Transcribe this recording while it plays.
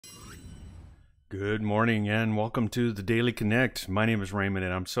Good morning and welcome to the Daily Connect. My name is Raymond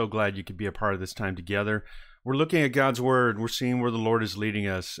and I'm so glad you could be a part of this time together. We're looking at God's Word. We're seeing where the Lord is leading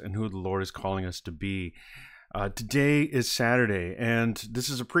us and who the Lord is calling us to be. Today is Saturday and this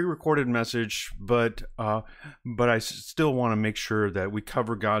is a pre-recorded message, but I still want to make sure that we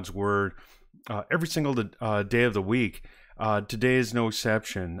cover God's Word every single day of the week. Today is no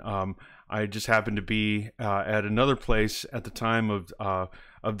exception. I just happened to be at another place at the time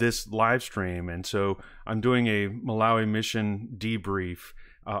of this live stream, and so I'm doing a Malawi mission debrief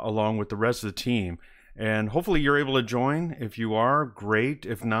along with the rest of the team. And hopefully you're able to join. If you are, great.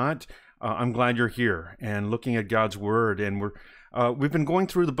 If not, I'm glad you're here and looking at God's Word. And we've been going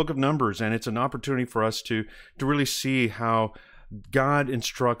through the book of Numbers, and it's an opportunity for us to really see how God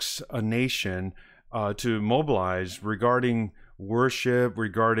instructs a nation to mobilize regarding worship,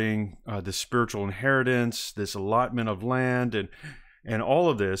 regarding the spiritual inheritance, this allotment of land, and all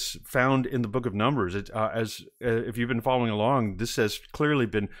of this found in the book of Numbers. If you've been following along, this has clearly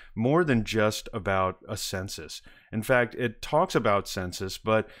been more than just about a census. In fact, it talks about census,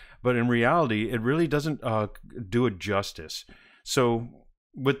 but in reality, it really doesn't do it justice. So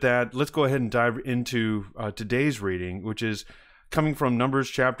with that, let's go ahead and dive into today's reading, which is coming from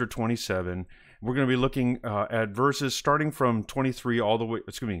Numbers chapter 27. We're going to be looking at verses starting from 23 all the way,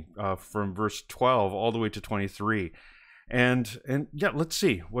 from verse 12 all the way to 23. And yeah, let's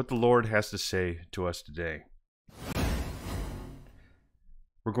see what the Lord has to say to us today.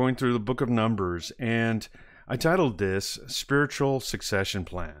 We're going through the book of Numbers, and I titled this Spiritual Succession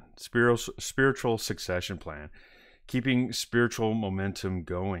Plan. Spiritual Succession Plan, keeping spiritual momentum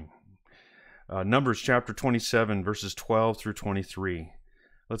going. Numbers chapter 27, verses 12 through 23.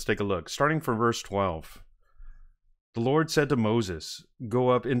 Let's take a look. Starting from verse 12. The Lord said to Moses, "Go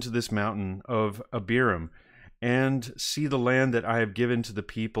up into this mountain of Abiram, and see the land that I have given to the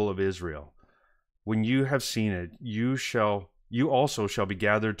people of Israel. When you have seen it, you also shall be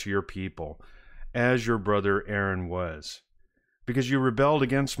gathered to your people, as your brother Aaron was. Because you rebelled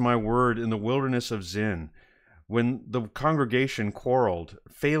against my word in the wilderness of Zin, when the congregation quarreled,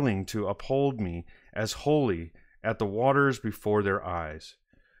 failing to uphold me as holy at the waters before their eyes.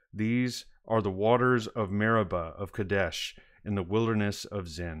 These are the waters of Meribah of Kadesh in the wilderness of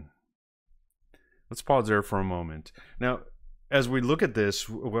Zin." Let's pause there for a moment. Now, as we look at this,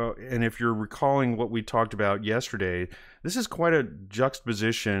 well, and if you're recalling what we talked about yesterday, this is quite a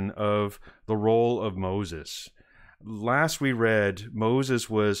juxtaposition of the role of Moses. Last we read, Moses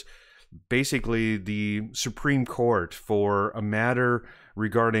was basically the Supreme Court for a matter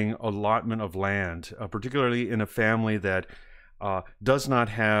regarding allotment of land, particularly in a family that does not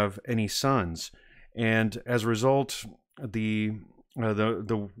have any sons. And as a result, the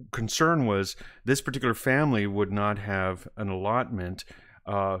concern was this particular family would not have an allotment,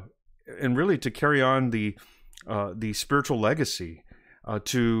 and really to carry on the spiritual legacy,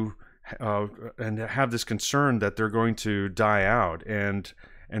 and have this concern that they're going to die out and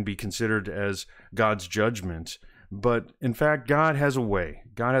be considered as God's judgment. But in fact, God has a way.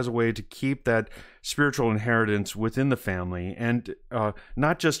 God has a way to keep that spiritual inheritance within the family, and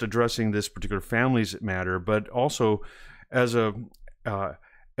not just addressing this particular family's matter, but also as a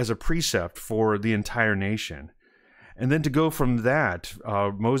precept for the entire nation. And then to go from that,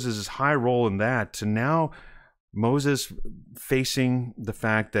 Moses' high role in that, to now Moses facing the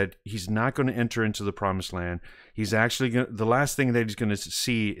fact that he's not going to enter into the promised land. He's actually the last thing that he's going to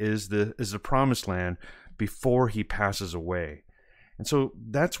see is the promised land before he passes away. And so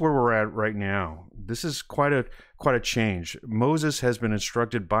that's where we're at right now. This is quite a change. Moses has been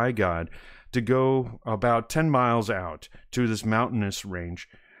instructed by God to go about 10 miles out to this mountainous range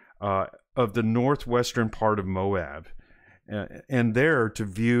of the northwestern part of Moab, and there to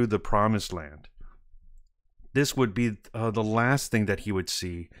view the promised land. This would be the last thing that he would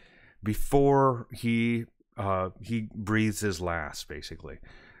see before he breathes his last, basically.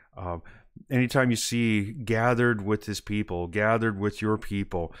 Anytime you see gathered with his people, gathered with your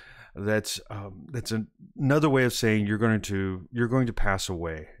people, that's another way of saying you're going to pass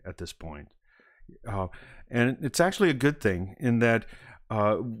away at this point. And it's actually a good thing in that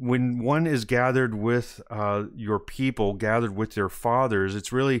when one is gathered with your people, gathered with your fathers,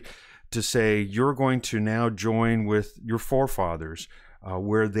 it's really to say you're going to now join with your forefathers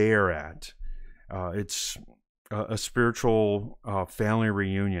where they are at. It's a spiritual family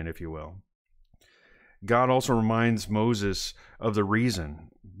reunion, if you will. God also reminds Moses of the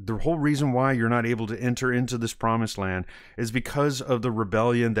whole reason why you're not able to enter into this promised land is because of the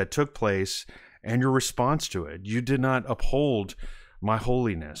rebellion that took place and your response to it. You did not uphold my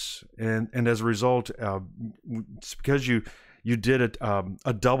holiness, and as a result, it's because you did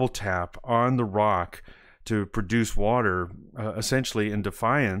a double tap on the rock to produce water, essentially in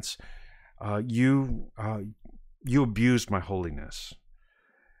defiance, you abused my holiness.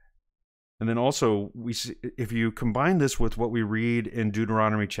 And then also, we see, if you combine this with what we read in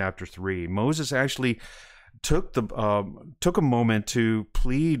Deuteronomy chapter 3, Moses actually took a moment to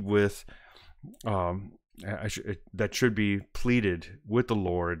plead with, that should be pleaded with the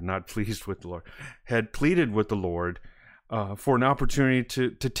Lord, not pleased with the Lord, had pleaded with the Lord for an opportunity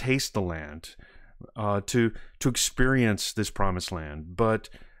to taste the land, to experience this promised land. But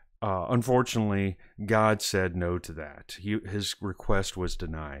unfortunately, God said no to that. His request was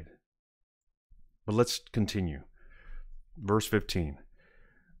denied. But let's continue. Verse 15.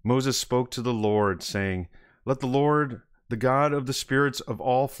 Moses spoke to the Lord, saying, "Let the Lord, the God of the spirits of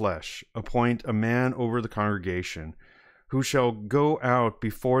all flesh, appoint a man over the congregation, who shall go out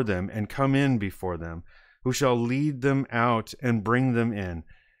before them and come in before them, who shall lead them out and bring them in,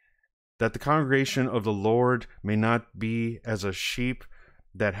 that the congregation of the Lord may not be as a sheep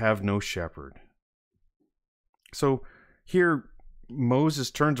that have no shepherd." So here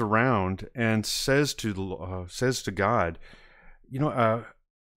Moses turns around and says to God,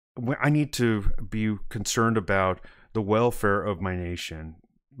 I need to be concerned about the welfare of my nation.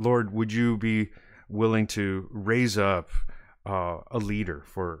 Lord, would you be willing to raise up a leader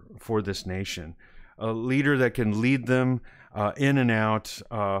for this nation, a leader that can lead them in and out,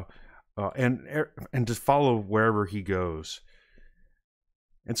 and to follow wherever he goes.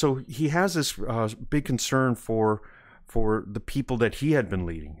 And so he has this big concern for the people that he had been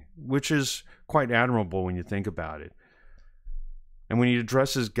leading, which is quite admirable when you think about it. And when he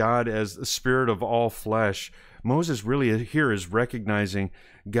addresses God as the spirit of all flesh, Moses really here is recognizing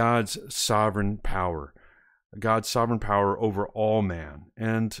God's sovereign power over all man.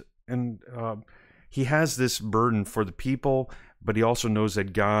 And he has this burden for the people, but he also knows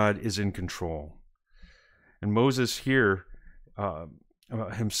that God is in control. And Moses here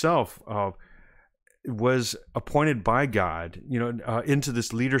himself was appointed by God, into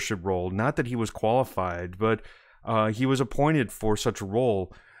this leadership role. Not that he was qualified, but he was appointed for such a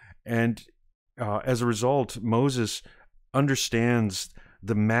role. And as a result, Moses understands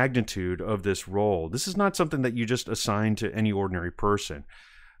the magnitude of this role. This is not something that you just assign to any ordinary person,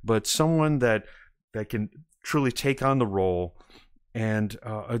 but someone that can truly take on the role and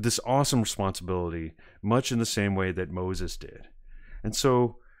this awesome responsibility, much in the same way that Moses did. And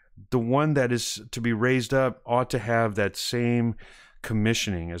so the one that is to be raised up ought to have that same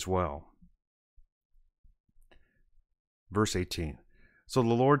commissioning as well. Verse 18. So the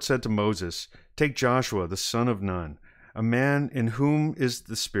Lord said to Moses, "Take Joshua, the son of Nun, a man in whom is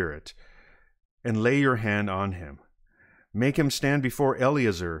the Spirit, and lay your hand on him. Make him stand before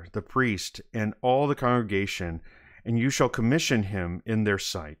Eleazar the priest and all the congregation, and you shall commission him in their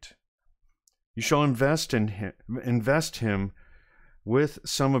sight. You shall invest him with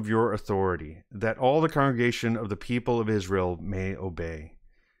some of your authority, that all the congregation of the people of Israel may obey.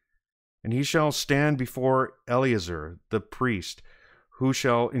 And he shall stand before Eleazar the priest, who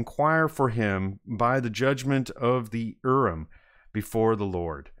shall inquire for him by the judgment of the Urim before the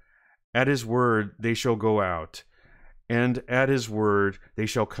Lord. At his word they shall go out, and at his word they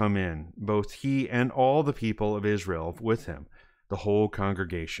shall come in, both he and all the people of Israel with him, the whole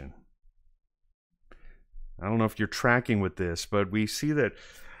congregation." I don't know if you're tracking with this, but we see that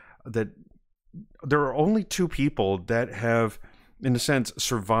there are only two people that have, in a sense,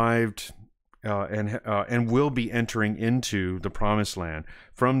 survived and will be entering into the promised land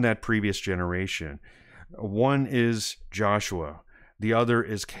from that previous generation. One is Joshua, the other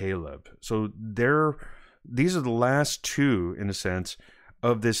is Caleb. So these are the last two, in a sense,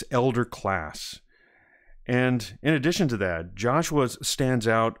 of this elder class. And in addition to that, Joshua stands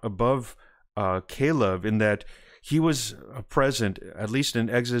out above Caleb in that he was present, at least in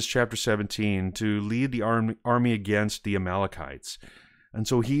Exodus chapter 17, to lead the army against the Amalekites. And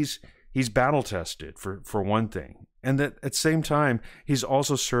so he's battle tested for one thing. And that at the same time, he's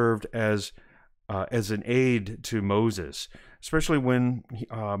also served as an aide to Moses, especially when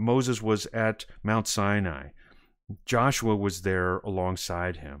Moses was at Mount Sinai. Joshua was there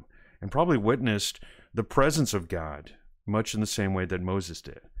alongside him and probably witnessed the presence of God, much in the same way that Moses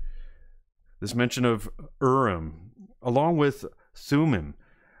did. This mention of Urim, along with Thummim,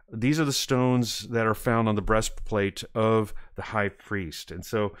 these are the stones that are found on the breastplate of the high priest. And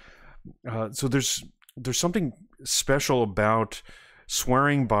so there's something special about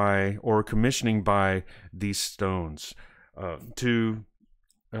swearing by or commissioning by these stones to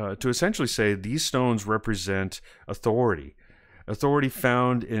essentially say these stones represent authority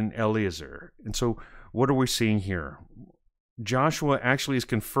found in Eleazar. And so what are we seeing here? Joshua actually is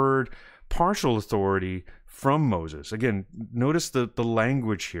conferred partial authority from Moses. Again, notice the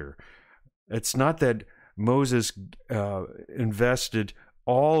language here. It's not that Moses invested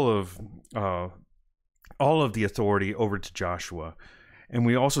all of the authority over to Joshua. And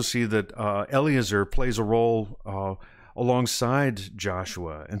we also see that Eleazar plays a role alongside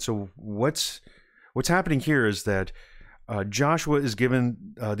Joshua. And so what's happening here is that Joshua is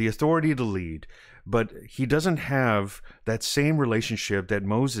given the authority to lead, but he doesn't have that same relationship that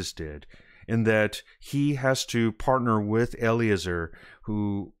Moses did, in that he has to partner with Eleazar,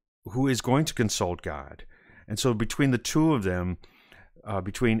 who is going to consult God. And so between the two of them,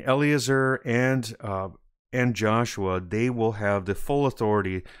 between Eleazar and Joshua, they will have the full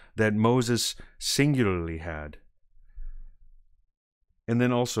authority that Moses singularly had. And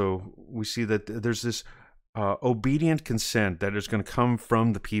then also we see that there's this obedient consent that is going to come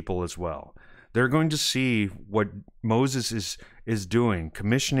from the people as well. They're going to see what Moses is doing,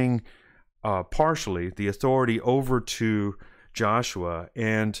 commissioning partially the authority over to Joshua,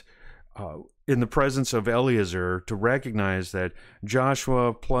 and in the presence of Eleazar, to recognize that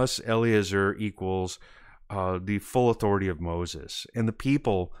Joshua plus Eleazar equals the full authority of Moses. And the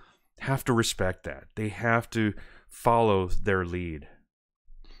people have to respect that. They have to follow their lead.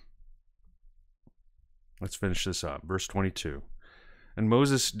 Let's finish this up. Verse 22. And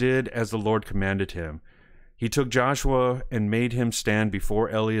Moses did as the Lord commanded him. He took Joshua and made him stand before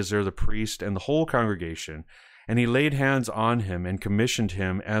Eleazar the priest and the whole congregation, and he laid hands on him and commissioned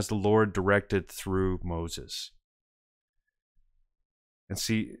him as the Lord directed through Moses. And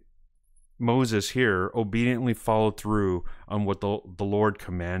see, Moses here obediently followed through on what the Lord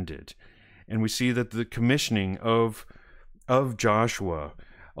commanded. And we see that the commissioning of Joshua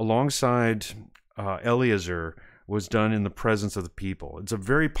alongside Eleazar was done in the presence of the people. It's a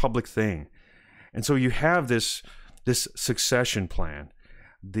very public thing. And so you have this succession plan,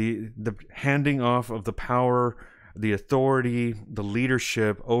 the handing off of the power, the authority, the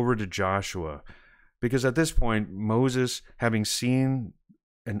leadership over to Joshua. Because at this point, Moses, having seen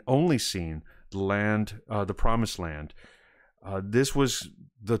and only seen the land, the promised land, this was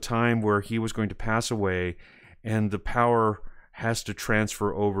the time where he was going to pass away, and the power has to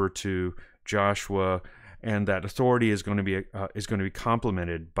transfer over to Joshua, and that authority is going to be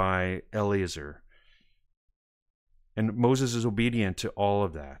complemented by Eleazar. And Moses is obedient to all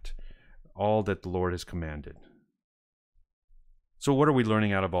of that, all that the Lord has commanded. So what are we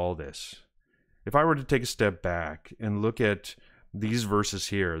learning out of all this? If I were to take a step back and look at these verses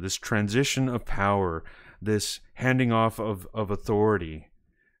here, this transition of power, this handing off of authority,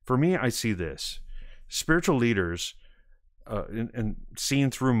 for me, I see this. Spiritual leaders, and seen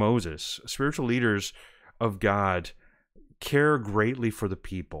through Moses, spiritual leaders of God care greatly for the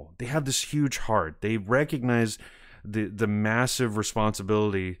people. They have this huge heart. They recognize the massive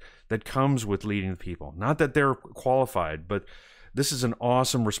responsibility that comes with leading the people. Not that they're qualified, but this is an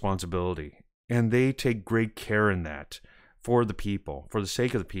awesome responsibility. And they take great care in that for the people, for the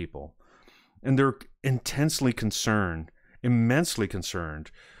sake of the people. And they're intensely concerned, immensely concerned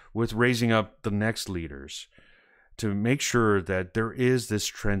with raising up the next leaders to make sure that there is this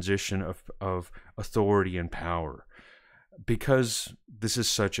transition of authority and power, because this is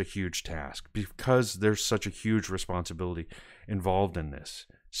such a huge task, because there's such a huge responsibility involved in this.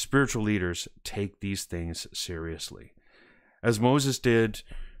 Spiritual leaders take these things seriously. As Moses did,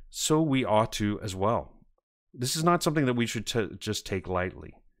 so we ought to as well. This is not something that we should just take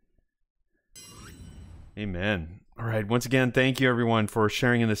lightly. Amen. All right. Once again, thank you everyone for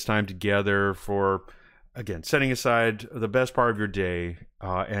sharing in this time together, for, again, setting aside the best part of your day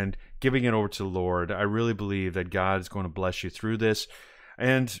and giving it over to the Lord. I really believe that God is going to bless you through this.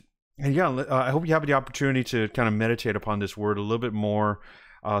 And yeah, I hope you have the opportunity to kind of meditate upon this word a little bit more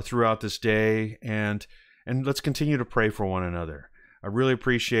throughout this day. And let's continue to pray for one another. I really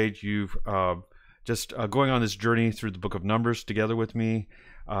appreciate you just going on this journey through the book of Numbers together with me.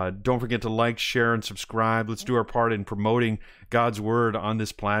 Don't forget to like, share, and subscribe. Let's do our part in promoting God's word on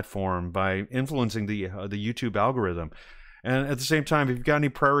this platform by influencing the YouTube algorithm. And at the same time, if you've got any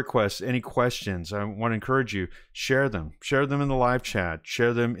prayer requests, any questions, I want to encourage you, share them. Share them in the live chat.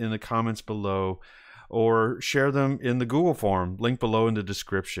 Share them in the comments below, or share them in the Google form, link below in the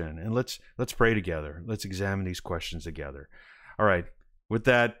description. And let's pray together. Let's examine these questions together. All right. With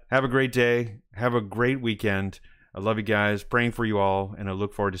that, have a great day. Have a great weekend. I love you guys. Praying for you all, and I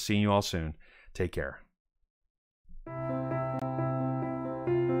look forward to seeing you all soon. Take care.